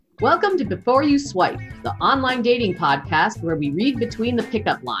Welcome to Before You Swipe, the online dating podcast where we read between the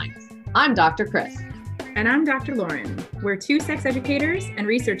pickup lines. I'm Dr. Chris. And I'm Dr. Lauren. We're two sex educators and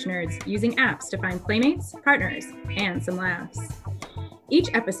research nerds using apps to find playmates, partners, and some laughs. Each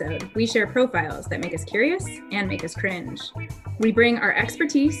episode, we share profiles that make us curious and make us cringe. We bring our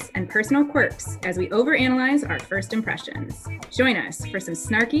expertise and personal quirks as we overanalyze our first impressions. Join us for some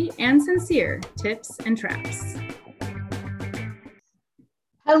snarky and sincere tips and traps.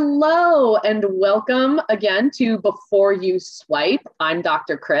 Hello, and welcome again to Before You Swipe. I'm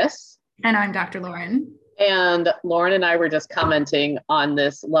Dr. Chris. And I'm Dr. Lauren. And Lauren and I were just commenting on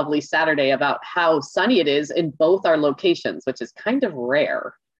this lovely Saturday about how sunny it is in both our locations, which is kind of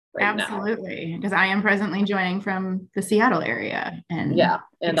rare right now. Absolutely, because I am presently joining from the Seattle area. And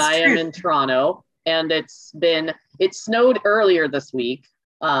I am in Toronto, and it snowed earlier this week,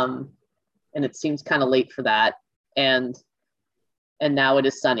 and it seems kind of late for that. And now it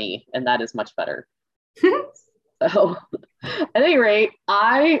is sunny, and that is much better. So at any rate,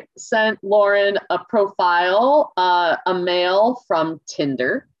 I sent Lauren a profile, a male from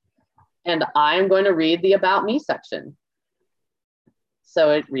Tinder, and I'm going to read the About Me section.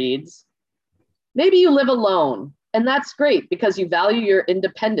 So it reads, maybe you live alone, and that's great because you value your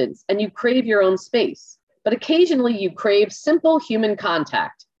independence and you crave your own space. But occasionally you crave simple human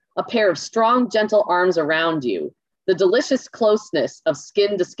contact, a pair of strong, gentle arms around you, the delicious closeness of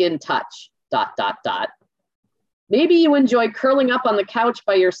skin-to-skin touch, ... Maybe you enjoy curling up on the couch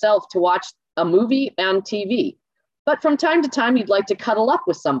by yourself to watch a movie on TV, but from time to time you'd like to cuddle up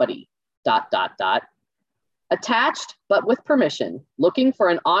with somebody, ... Attached, but with permission, looking for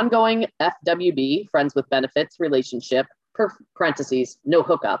an ongoing FWB, friends with benefits, relationship, parentheses, no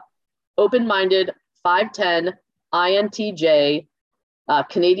hookup, open-minded, 5'10", INTJ,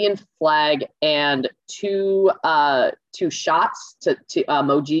 Canadian flag, and two shots to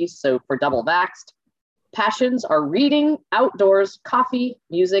emojis, so for double vaxxed. Passions are reading, outdoors, coffee,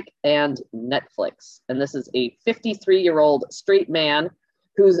 music, and Netflix. And this is a 53-year-old straight man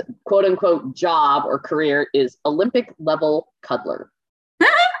whose quote unquote job or career is Olympic level cuddler.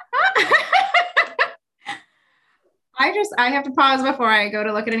 I have to pause before I go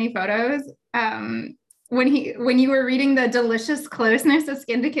to look at any photos. When you were reading the delicious closeness of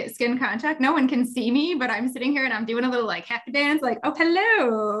skin to skin contact, no one can see me, but I'm sitting here and I'm doing a little like happy dance, like, oh,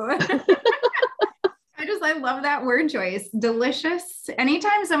 hello. I love that word choice. Delicious.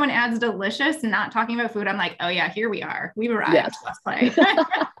 Anytime someone adds delicious, not talking about food, I'm like, oh yeah, here we are. We've arrived. Yes. Let's play.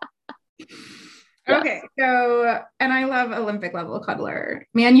 Okay. So, and I love Olympic level cuddler.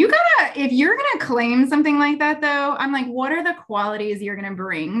 Man, if you're going to claim something like that though, I'm like, what are the qualities you're going to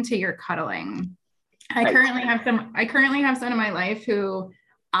bring to your cuddling? I currently have someone in my life who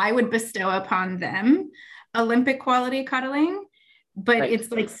I would bestow upon them Olympic quality cuddling. But it's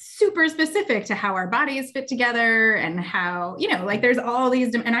like super specific to how our bodies fit together and how, like there's all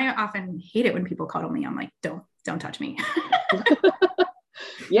these, and I often hate it when people cuddle me. I'm like, don't touch me.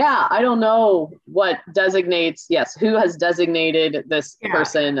 Yeah. I don't know what designates, who has designated this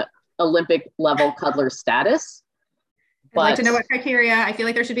person Olympic level cuddler status. I'd like to know what criteria. I feel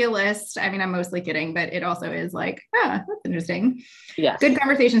like there should be a list. I mean, I'm mostly kidding, but it also is like, that's interesting. Yes. Good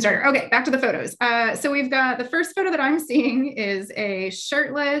conversation starter. Okay, back to the photos. So we've got the first photo that I'm seeing is a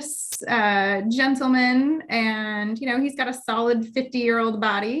shirtless gentleman, and he's got a solid 50-year-old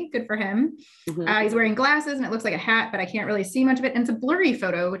body. Good for him. Mm-hmm. He's wearing glasses, and it looks like a hat, but I can't really see much of it. And it's a blurry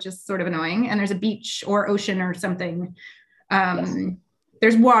photo, which is sort of annoying. And there's a beach or ocean or something.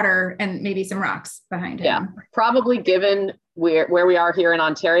 There's water and maybe some rocks behind him. Yeah, probably given where we are here in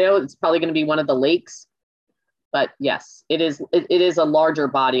Ontario, it's probably going to be one of the lakes. But yes, it is a larger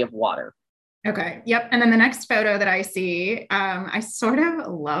body of water. Okay. Yep. And then the next photo that I see, I sort of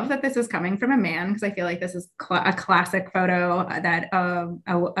love that this is coming from a man because I feel like this is a classic photo that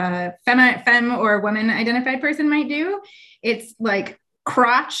a femme or woman identified person might do. It's like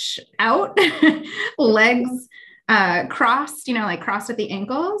crotch out, legs crossed, like crossed at the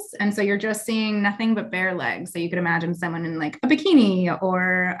ankles. And so you're just seeing nothing but bare legs. So you could imagine someone in like a bikini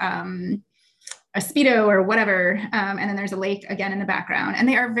or a Speedo or whatever. And then there's a lake again in the background, and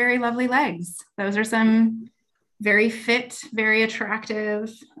they are very lovely legs. Those are some very fit, very attractive.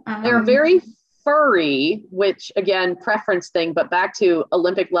 They're very furry, which again, preference thing, but back to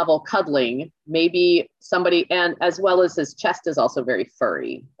Olympic level cuddling, maybe somebody, and as well as his chest is also very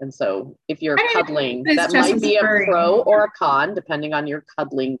furry. And so if you're cuddling, that might be a pro or a con, depending on your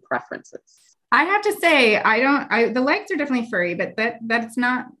cuddling preferences. I have to say, the legs are definitely furry, but that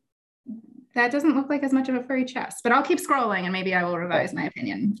doesn't look like as much of a furry chest, but I'll keep scrolling and maybe I will revise my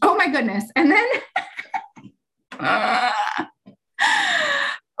opinion. Oh my goodness. And then,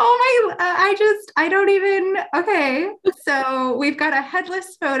 oh I don't even, okay. So we've got a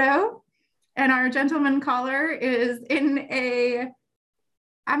headless photo and our gentleman caller is in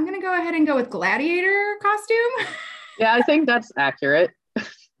I'm going to go ahead and go with gladiator costume. Yeah, I think that's accurate.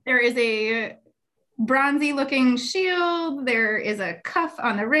 There is a bronzy looking shield. There is a cuff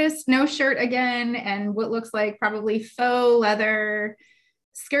on the wrist, no shirt again, and what looks like probably faux leather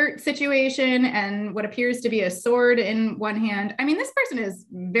skirt situation, and what appears to be a sword in one hand. I mean, this person is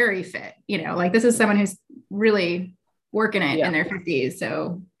very fit, like this is someone who's really working it in their 50s.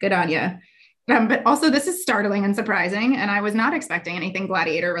 So good on you. But also this is startling and surprising, and I was not expecting anything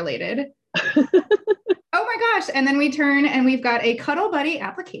gladiator related. Oh my gosh. And then we turn and we've got a Cuddle Buddy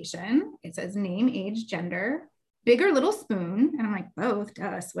application. It says name, age, gender, big or little spoon. And I'm like, both,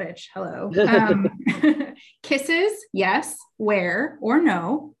 duh, switch, hello. Kisses, yes, where, or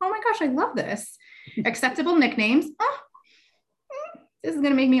no. Oh my gosh, I love this. Acceptable nicknames. Oh, this is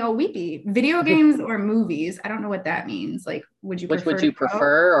going to make me all weepy. Video games or movies. I don't know what that means. Like, would you Which would you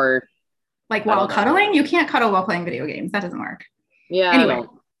prefer? Or like while cuddling? You can't cuddle while playing video games. That doesn't work. Yeah. Anyway.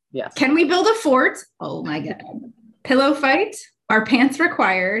 Yes. Can we build a fort? Oh my God. Pillow fight? Are pants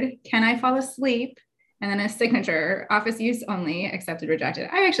required? Can I fall asleep? And then a signature, office use only, accepted, rejected.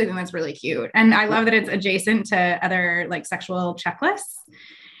 I actually think that's really cute. And I love that it's adjacent to other like sexual checklists.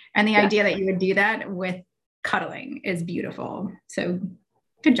 And the idea that you would do that with cuddling is beautiful. So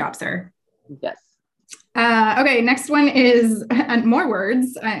good job, sir. Yes. Okay, next one is more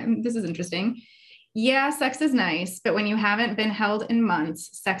words. This is interesting. Yeah, sex is nice, but when you haven't been held in months,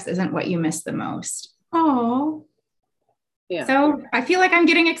 sex isn't what you miss the most. Oh, yeah. So I feel like I'm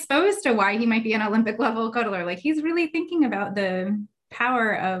getting exposed to why he might be an Olympic level cuddler. Like he's really thinking about the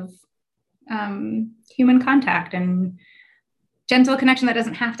power of human contact and gentle connection that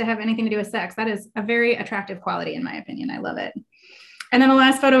doesn't have to have anything to do with sex. That is a very attractive quality in my opinion. I love it. And then the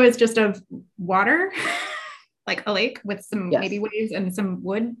last photo is just of water, like a lake with some maybe waves and some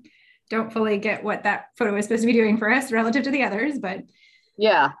wood. Don't fully get what that photo is supposed to be doing for us relative to the others, but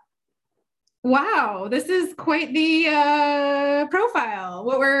yeah. Wow, this is quite the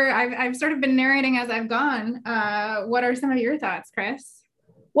profile. I've sort of been narrating as I've gone. What are some of your thoughts, Chris?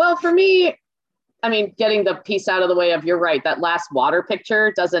 Well, for me, I mean, getting the piece out of the way of, you're right, that last water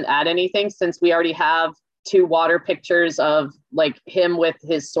picture doesn't add anything since we already have 2 water pictures of like him with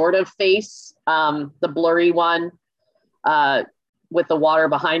his sort of face, the blurry one, with the water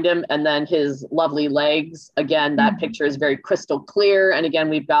behind him, and then his lovely legs. Again, that picture is very crystal clear. And again,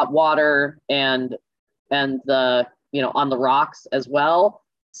 we've got water and the, on the rocks as well.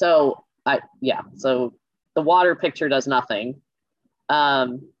 So so the water picture does nothing.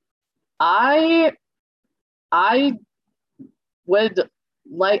 I would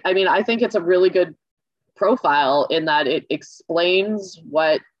like, I think it's a really good profile in that it explains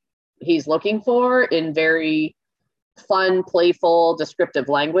what he's looking for in very fun, playful, descriptive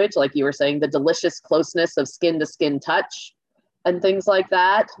language, like you were saying, the delicious closeness of skin to skin touch and things like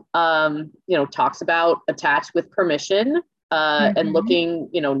that. Talks about attached with permission and looking,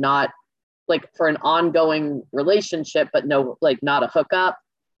 not like for an ongoing relationship, but no, like not a hookup.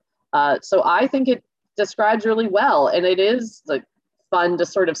 So I think it describes really well. And it is like fun to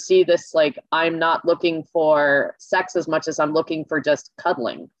sort of see this, like, I'm not looking for sex as much as I'm looking for just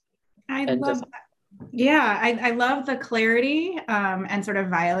cuddling. I love that. Yeah, I love the clarity and sort of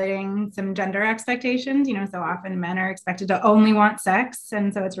violating some gender expectations. So often men are expected to only want sex.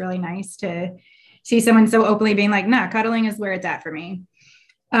 And so it's really nice to see someone so openly being like, nah, cuddling is where it's at for me.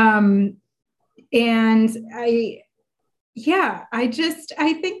 And I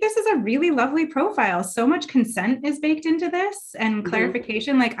think this is a really lovely profile. So much consent is baked into this and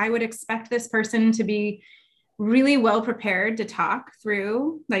clarification. Like I would expect this person to be really well prepared to talk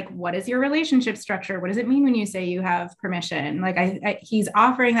through, like, what is your relationship structure? What does it mean when you say you have permission? Like he's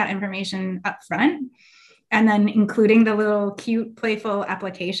offering that information up front and then including the little cute, playful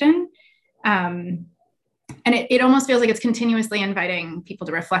application. And it almost feels like it's continuously inviting people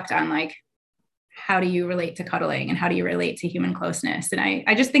to reflect on, like, how do you relate to cuddling and how do you relate to human closeness? And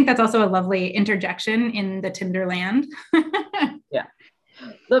I just think that's also a lovely interjection in the Tinder land. Yeah.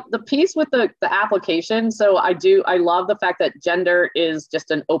 The piece with the application. So I love the fact that gender is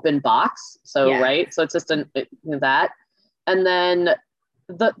just an open box. So, right. So it's just that. And then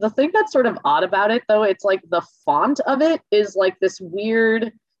the thing that's sort of odd about it though, it's like the font of it is like this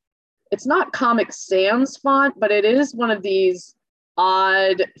weird, it's not Comic Sans font, but it is one of these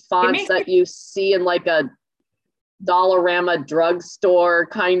odd fonts that you see in like a Dollarama drugstore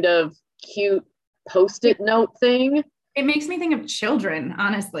kind of cute Post-it note thing. It makes me think of children,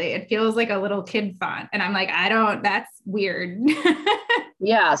 honestly. It feels like a little kid font. And I'm like, that's weird.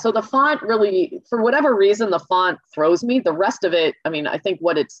 Yeah, so the font really, for whatever reason, the font throws me. The rest of it, I mean, I think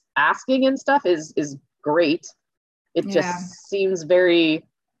what it's asking and stuff is great. It Yeah. just seems very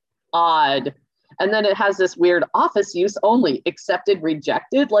odd. And then it has this weird office use only, accepted,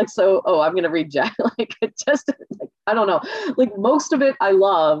 rejected. Like, so, oh, I'm going to reject. Like, it just, like, I don't know. Like, most of it I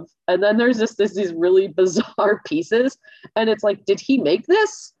love. And then there's just these really bizarre pieces. And it's like, did he make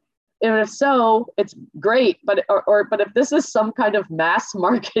this? And if so, it's great. But, but if this is some kind of mass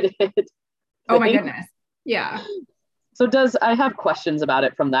marketed Oh my thing, goodness. Yeah. so I have questions about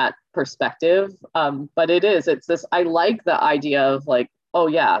it from that perspective. But it's this, I like the idea of like, oh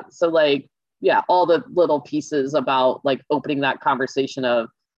yeah. So like, yeah, all the little pieces about like opening that conversation of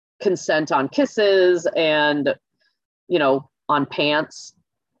consent on kisses and, on pants,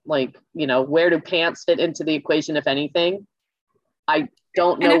 like, where do pants fit into the equation, if anything? I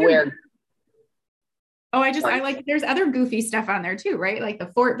don't know where. Oh, I like, there's other goofy stuff on there too, right? Like the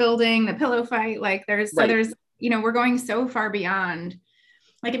fort building, the pillow fight, like there's, we're going so far beyond.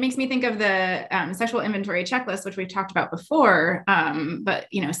 Like it makes me think of the sexual inventory checklist, which we've talked about before. But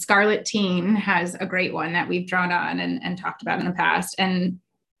Scarlet Teen has a great one that we've drawn on and talked about in the past. And,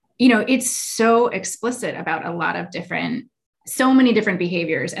 it's so explicit about so many different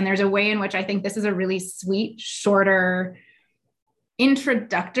behaviors. And there's a way in which I think this is a really sweet, shorter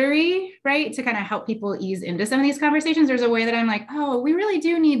introductory, right? To kind of help people ease into some of these conversations. There's a way that I'm like, oh, we really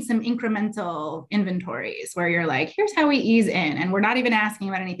do need some incremental inventories where you're like, here's how we ease in. And we're not even asking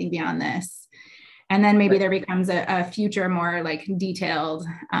about anything beyond this. And then maybe there becomes a future, more like detailed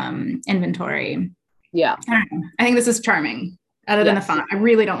inventory. Yeah. I think this is charming. Other than the font. I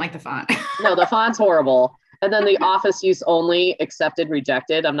really don't like the font. No, the font's horrible. And then the office use only, accepted,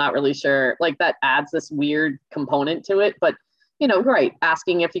 rejected. I'm not really sure. Like that adds this weird component to it. But right,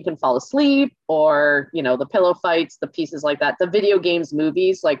 asking if you can fall asleep or, the pillow fights, the pieces like that, the video games,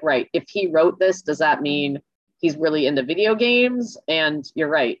 movies, like, right, if he wrote this, does that mean he's really into video games? And you're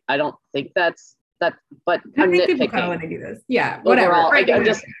right. I don't think that's that, but I'm nitpicking when they do this. Yeah, whatever. Overall, I'm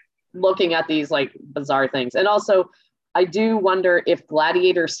just looking at these like bizarre things. And also, I do wonder if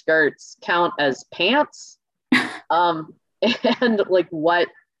gladiator skirts count as pants. And like what,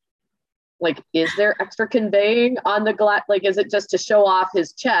 like, is there extra conveying on the like, is it just to show off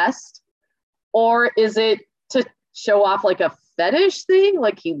his chest, or is it to show off like a fetish thing?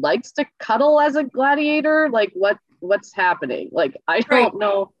 Like he likes to cuddle as a gladiator? Like what's happening? Like, I don't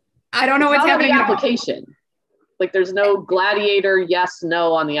know. I don't know what's happening. The application. Like there's no gladiator yes,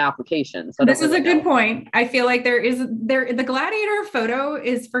 no on the application. So this is a good point. I feel like the gladiator photo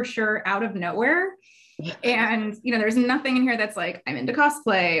is for sure out of nowhere. And, there's nothing in here that's like, I'm into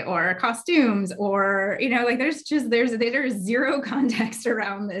cosplay or costumes or, like there's zero context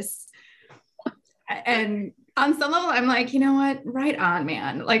around this. And on some level, I'm like, you know what? Right on,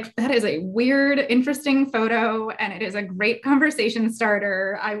 man. Like that is a weird, interesting photo. And it is a great conversation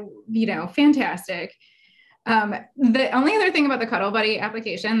starter. Fantastic. The only other thing about the Cuddle Buddy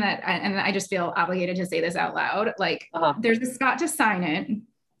application and I just feel obligated to say this out loud, like there's a spot to sign it.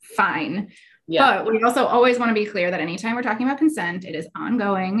 Fine. Yeah. But we also always want to be clear that anytime we're talking about consent, it is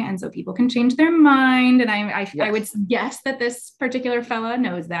ongoing. And so people can change their mind. And I would guess that this particular fella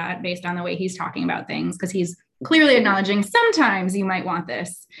knows that based on the way he's talking about things, because he's clearly acknowledging sometimes you might want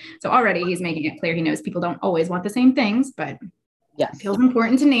this. So already he's making it clear he knows people don't always want the same things, but it feels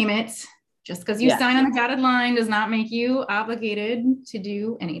important to name it. Just because you sign on the dotted line does not make you obligated to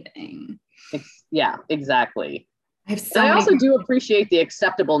do anything. Yeah, exactly. I also do appreciate the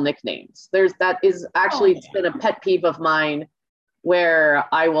acceptable nicknames. It's been a pet peeve of mine where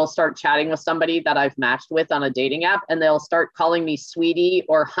I will start chatting with somebody that I've matched with on a dating app and they'll start calling me sweetie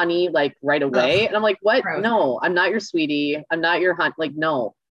or honey, like right away. And I'm like, what? Gross. No, I'm not your sweetie. I'm not your hunt. Like,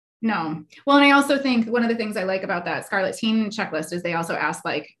 no. No. Well, and I also think one of the things I like about that Scarlet Teen checklist is they also ask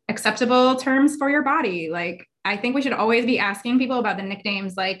like acceptable terms for your body. Like, I think we should always be asking people about the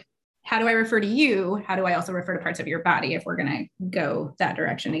nicknames, like, how do I refer to you? How do I also refer to parts of your body if we're going to go that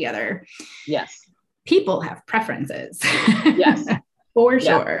direction together? Yes. People have preferences. Yes. For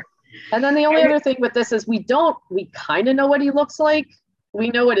sure. And then the only other thing with this is we kind of know what he looks like.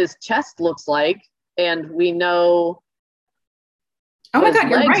 We know what his chest looks like. And we know what his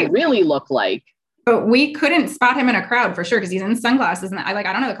legs really look like. But we couldn't spot him in a crowd for sure because he's in sunglasses. And I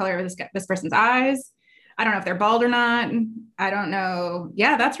don't know the color of this person's eyes. I don't know if they're bald or not. I don't know.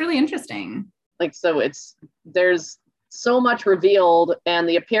 Yeah, that's really interesting. Like, so there's so much revealed and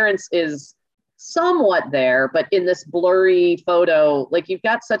the appearance is somewhat there, but in this blurry photo, like you've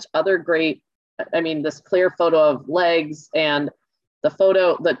got such other great I mean, this clear photo of legs, and the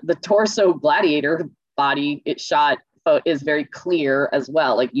photo, the torso gladiator body it shot is very clear as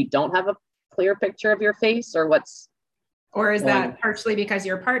well. Like, you don't have a clear picture of your face, or what's, or is that partially because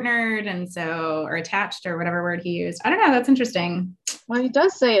you're partnered and so, or attached, or whatever word he used? I don't know. That's interesting. Well, he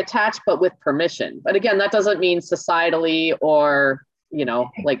does say attached, but with permission. But again, that doesn't mean societally or, you know,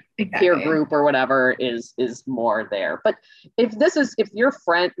 like peer group or whatever is more there. But if your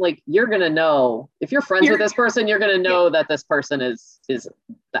friend, like, you're going to know, if you're friends with this person, you're going to know that this person it's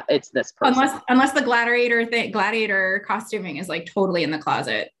this person. Unless the gladiator costuming is like totally in the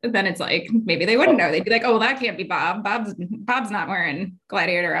closet, then it's like, maybe they wouldn't know. They'd be like, oh, well, that can't be Bob. Bob's not wearing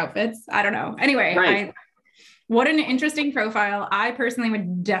gladiator outfits. I don't know. Anyway, right. What an interesting profile. I personally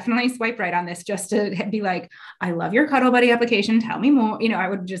would definitely swipe right on this just to be like, I love your Cuddle Buddy application. Tell me more. You know,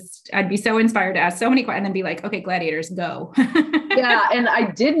 I'd be so inspired to ask so many questions and then be like, okay, gladiators, go. Yeah. And I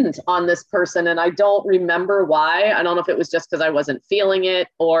didn't on this person, and I don't remember why. I don't know if it was just because I wasn't feeling it,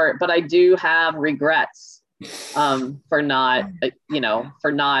 but I do have regrets for not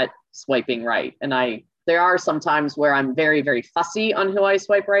swiping right. And there are some times where I'm very, very fussy on who I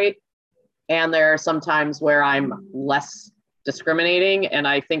swipe right. And there are some times where I'm less discriminating. And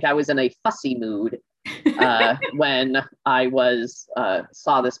I think I was in a fussy mood when I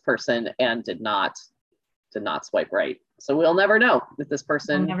saw this person and did not swipe right. So we'll never know if this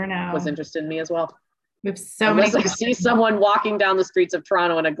person was interested in me as well. Unless I see someone walking down the streets of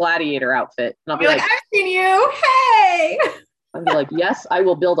Toronto in a gladiator outfit. And I'll be like, I've seen you. Hey. I'll be like, yes, I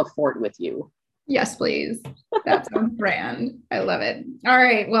will build a fort with you. Yes, please. That's on brand. I love it. All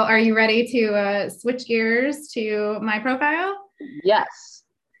right. Well, are you ready to switch gears to my profile? Yes,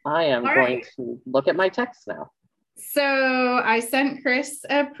 I am going to look at my text now. So I sent Chris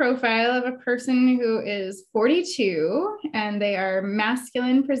a profile of a person who is 42 and they are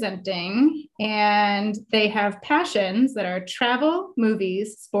masculine presenting, and they have passions that are travel,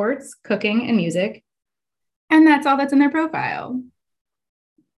 movies, sports, cooking, and music. And that's all that's in their profile.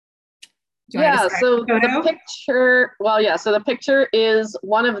 Yeah, so the picture, so the picture is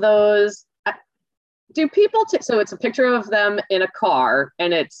one of those, so it's a picture of them in a car,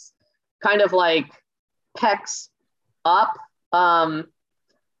 and it's kind of like pecs up,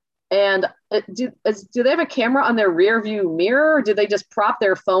 and do they have a camera on their rear view mirror, or do they just prop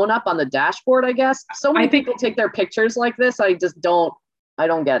their phone up on the dashboard, I guess? So many people take their pictures like this, I don't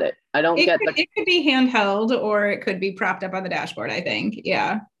get it. It could be handheld, or it could be propped up on the dashboard, I think,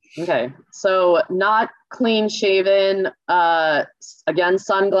 yeah. Okay, so not clean shaven, again,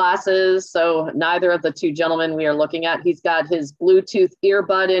 sunglasses. So neither of the two gentlemen we are looking at. He's got his Bluetooth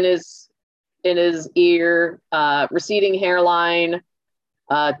earbud in his ear, receding hairline,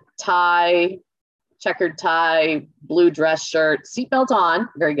 tie, checkered tie, blue dress shirt, seatbelt on,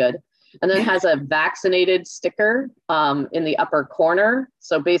 very good. And then has a vaccinated sticker in the upper corner.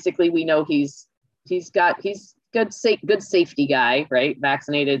 So basically we know he's good safety guy, right?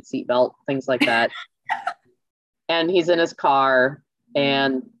 Vaccinated, seatbelt, things like that. And he's in his car,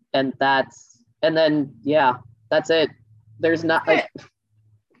 and that's it. There's not like.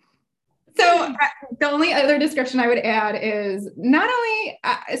 So the only other description I would add is not only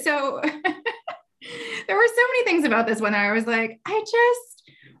so there were so many things about this one I was like,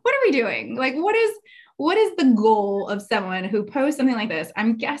 what are we doing? Like, what is the goal of someone who posts something like this?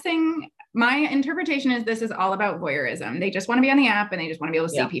 I'm guessing my interpretation is this is all about voyeurism. They just want to be on the app and they just want to be able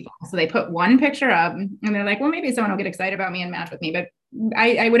to see people. So they put one picture up and they're like, well, maybe someone will get excited about me and match with me. But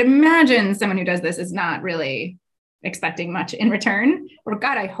I would imagine someone who does this is not really expecting much in return. Or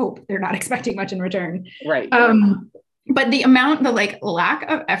God, I hope they're not expecting much in return. Right. But the lack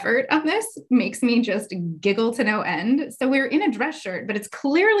of effort on this makes me just giggle to no end. So we're in a dress shirt, but it's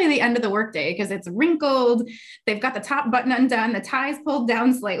clearly the end of the workday because it's wrinkled. They've got the top button undone, the tie's pulled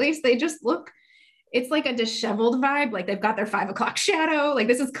down slightly. So they just it's like a disheveled vibe. Like they've got their 5 o'clock shadow. Like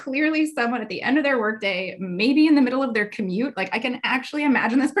this is clearly someone at the end of their workday, maybe in the middle of their commute. Like I can actually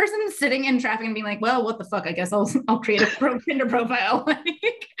imagine this person sitting in traffic and being like, well, what the fuck? I guess I'll create a Tinder profile.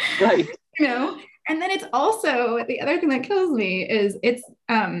 Right. You know? And then it's also, the other thing that kills me is it's,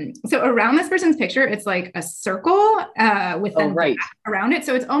 so around this person's picture, it's like a circle with around it.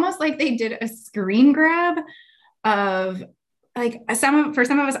 So it's almost like they did a screen grab of like for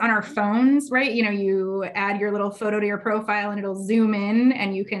some of us on our phones, right? You know, you add your little photo to your profile and it'll zoom in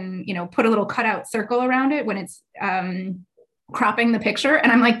and you can, put a little cutout circle around it when it's cropping the picture.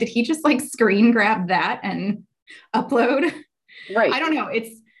 And I'm like, did he just like screen grab that and upload? Right. I don't know.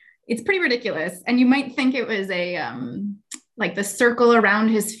 It's pretty ridiculous. And you might think it was like the circle around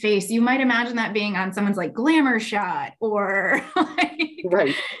his face. You might imagine that being on someone's like glamour shot or like,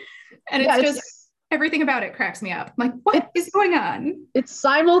 right. And it's just Everything about it cracks me up. I'm like, what is going on? It's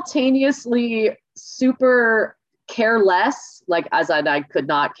simultaneously super careless, like as I could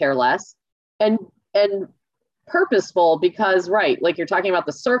not care less, and purposeful because, right, like you're talking about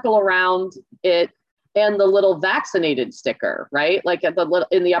the circle around it and the little vaccinated sticker, right? Like at the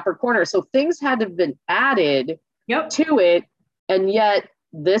in the upper corner. So things had to have been added to it. And yet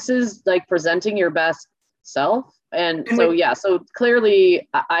this is like presenting your best self. And so, yeah, so clearly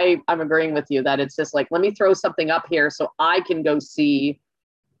I'm agreeing with you that it's just like, let me throw something up here so I can go see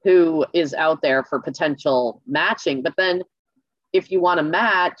who is out there for potential matching. But then if you want to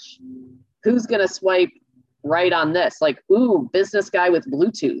match, who's going to swipe right on this? Like, ooh, business guy with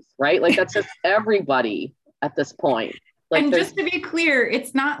Bluetooth, right? Like that's just everybody at this point. Like, and just to be clear,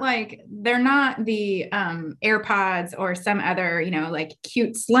 it's not like they're not the AirPods or some other, like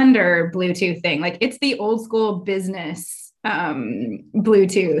cute, slender Bluetooth thing. Like it's the old school business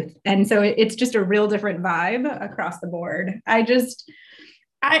Bluetooth. And so it's just a real different vibe across the board.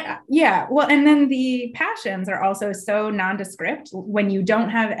 Yeah. Well, and then the passions are also so nondescript when you don't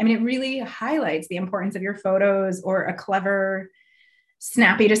have, it really highlights the importance of your photos or a clever,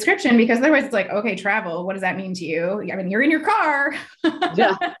 snappy description, because otherwise it's like, okay, travel, what does that mean to you? You're in your car.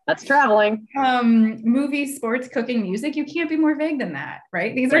 Yeah, that's traveling. Movies, sports, cooking, music, you can't be more vague than that,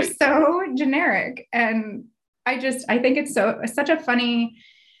 right? These are so generic. And I think it's such a funny,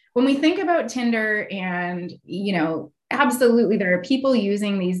 when we think about Tinder and, absolutely, there are people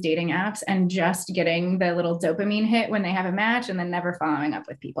using these dating apps and just getting the little dopamine hit when they have a match and then never following up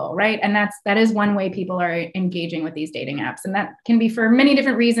with people, right? And that is one way people are engaging with these dating apps. And that can be for many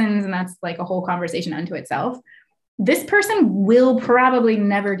different reasons. And that's like a whole conversation unto itself. This person will probably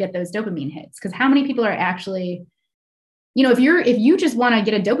never get those dopamine hits, because how many people are actually, if you just want to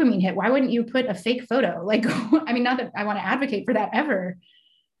get a dopamine hit, why wouldn't you put a fake photo? Like, not that I want to advocate for that ever,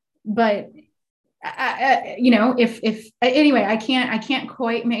 but anyway, I can't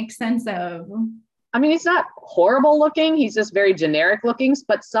quite make sense of. He's not horrible looking. He's just very generic looking,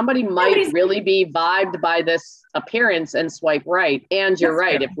 but somebody might really be vibed by this appearance and swipe right. And you're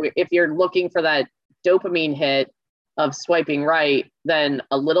right. If you're looking for that dopamine hit of swiping right, then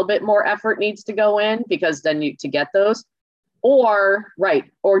a little bit more effort needs to go in, because then to get those, or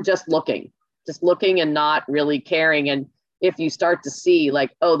just looking and not really caring. And if you start to see like,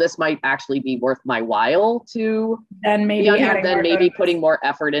 oh, this might actually be worth my while to then maybe putting more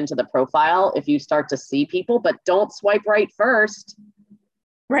effort into the profile, if you start to see people, but don't swipe right first.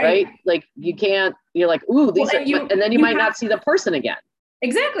 Right? Like you can't, you're like, ooh, these and then you might not see the person again.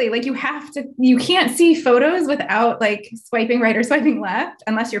 Exactly. Like you can't see photos without like swiping right or swiping left,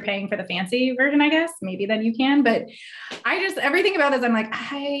 unless you're paying for the fancy version, I guess. Maybe then you can, but everything about this, I'm like,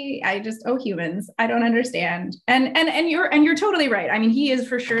 humans, I don't understand. And you're totally right. He is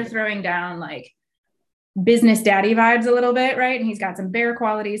for sure throwing down like business daddy vibes a little bit, right? And he's got some bear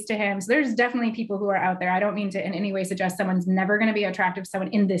qualities to him. So there's definitely people who are out there. I don't mean to in any way suggest someone's never going to be attractive to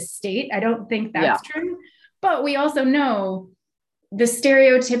someone in this state. I don't think that's true. But we also know the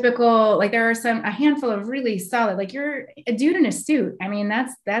stereotypical, like there are a handful of really solid, like you're a dude in a suit.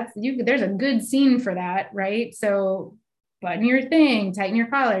 That's you. There's a good scene for that, right? So button your thing, tighten your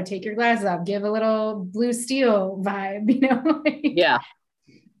collar, take your glasses off, give a little blue steel vibe, Yeah.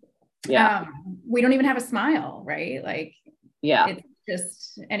 We don't even have a smile, right? Like, it's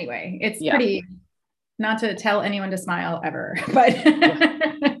just, anyway, it's pretty, not to tell anyone to smile ever, but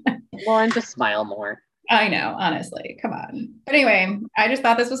Lauren, just smile more. I know, honestly, come on. But anyway, I just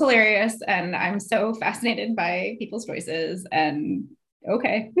thought this was hilarious, and I'm so fascinated by people's choices, and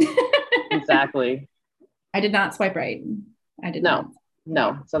okay. Exactly. I did not swipe right. I did not.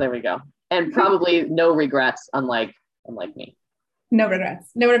 No. So there we go. And probably no regrets, unlike me. No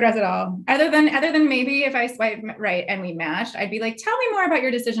regrets at all. Other than maybe if I swipe right and we matched, I'd be like, tell me more about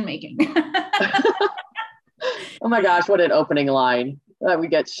your decision making. Oh my gosh, what an opening line. We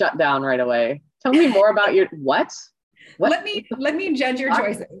get shut down right away. Tell me more about your what? Let me judge your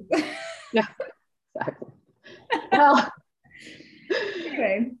choices. Yeah, exactly. Well,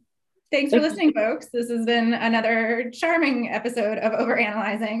 anyway, thanks for listening, folks. This has been another charming episode of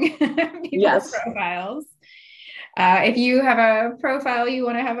Overanalyzing People's Profiles. If you have a profile you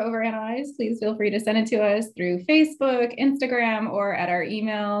want to have overanalyzed, please feel free to send it to us through Facebook, Instagram, or at our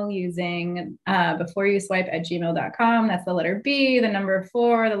email using beforeyouswipe@gmail.com. That's the letter B, the number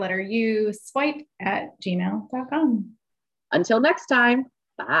 4, the letter U, swipe@gmail.com. Until next time,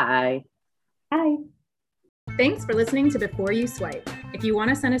 bye. Bye. Thanks for listening to Before You Swipe. If you want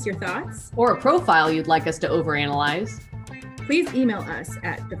to send us your thoughts or a profile you'd like us to overanalyze, please email us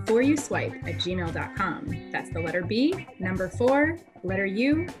at beforeyouswipe@gmail.com. That's the letter B, number 4, letter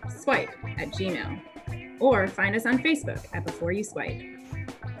U, swipe@gmail. Or find us on Facebook at Before You Swipe.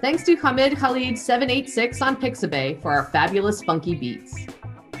 Thanks to Hamid Khalid 786 on Pixabay for our fabulous funky beats.